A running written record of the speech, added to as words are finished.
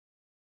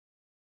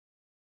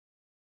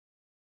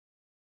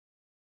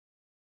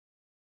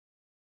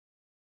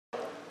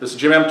This is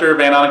Jim Emter,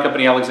 Van Ahn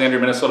Company, Alexandria,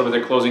 Minnesota, with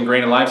your closing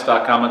grain and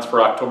livestock comments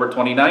for October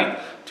 29th,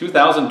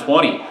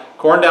 2020.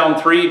 Corn down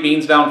 3,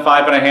 beans down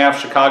 5.5,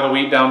 Chicago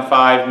wheat down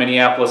 5,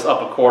 Minneapolis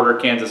up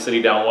 1/4, Kansas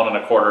City down 1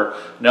 1/4.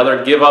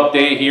 Another give up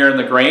day here in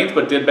the grains,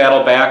 but did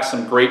battle back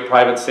some great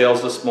private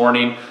sales this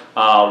morning.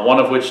 One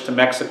of which to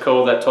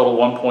Mexico that totaled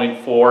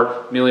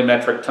 1.4 million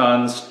metric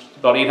tons.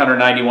 About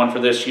 891 for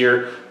this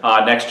year.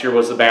 Next year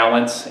was the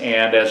balance.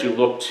 And as you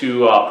look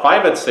to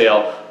private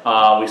sale,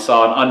 we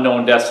saw an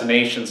unknown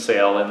destination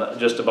sale in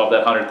just above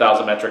that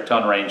 100,000 metric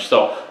ton range.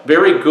 So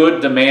very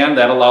good demand.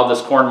 That allowed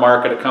this corn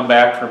market to come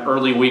back from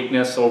early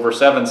weakness over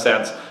 7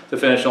 cents to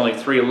finish only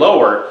 3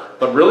 lower.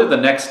 But really the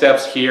next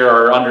steps here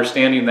are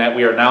understanding that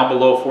we are now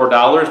below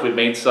 $4. We've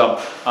made some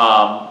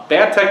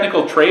bad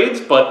technical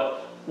trades,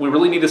 but we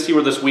really need to see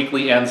where this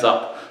weekly ends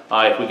up.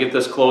 If we get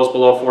this closed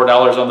below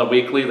 $4 on the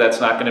weekly, that's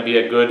not going to be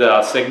a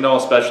good signal,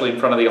 especially in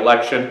front of the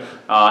election,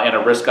 and a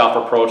risk-off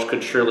approach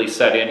could surely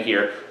set in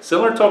here.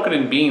 Similar token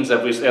in beans,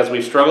 as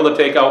we struggle to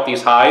take out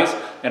these highs,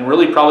 and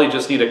really probably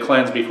just need a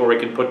cleanse before we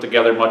can put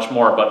together much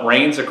more. But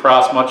rains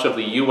across much of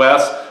the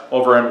U.S.,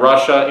 over in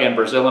Russia, and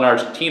Brazil and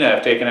Argentina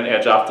have taken an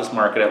edge off this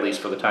market, at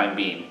least for the time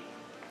being.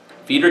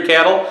 Feeder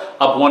cattle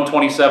up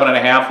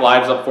 127.5,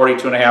 lives up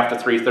 42.5 to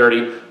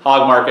 330,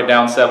 hog market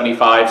down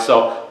 75.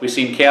 So we've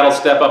seen cattle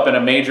step up in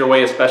a major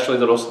way, especially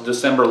those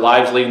December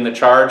lives leading the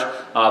charge.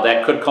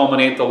 That could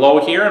culminate the low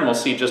here, and we'll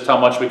see just how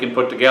much we can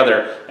put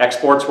together.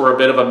 Exports were a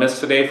bit of a miss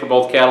today for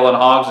both cattle and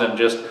hogs, and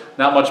just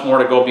not much more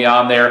to go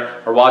beyond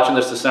there. We're watching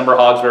this December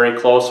hogs very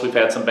close. We've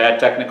had some bad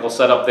technical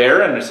setup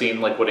there, and we're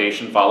seeing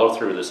liquidation follow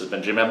through. This has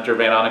been Jim Emter,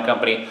 Van Ahn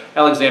Company,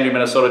 Alexandria,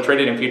 Minnesota.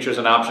 Trading in futures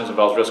and options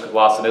involves risk of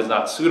loss and is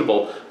not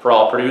suitable for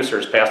all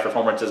producers. Past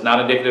performance is not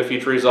indicative of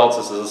future results.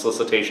 This is a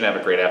solicitation. Have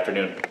a great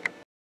afternoon.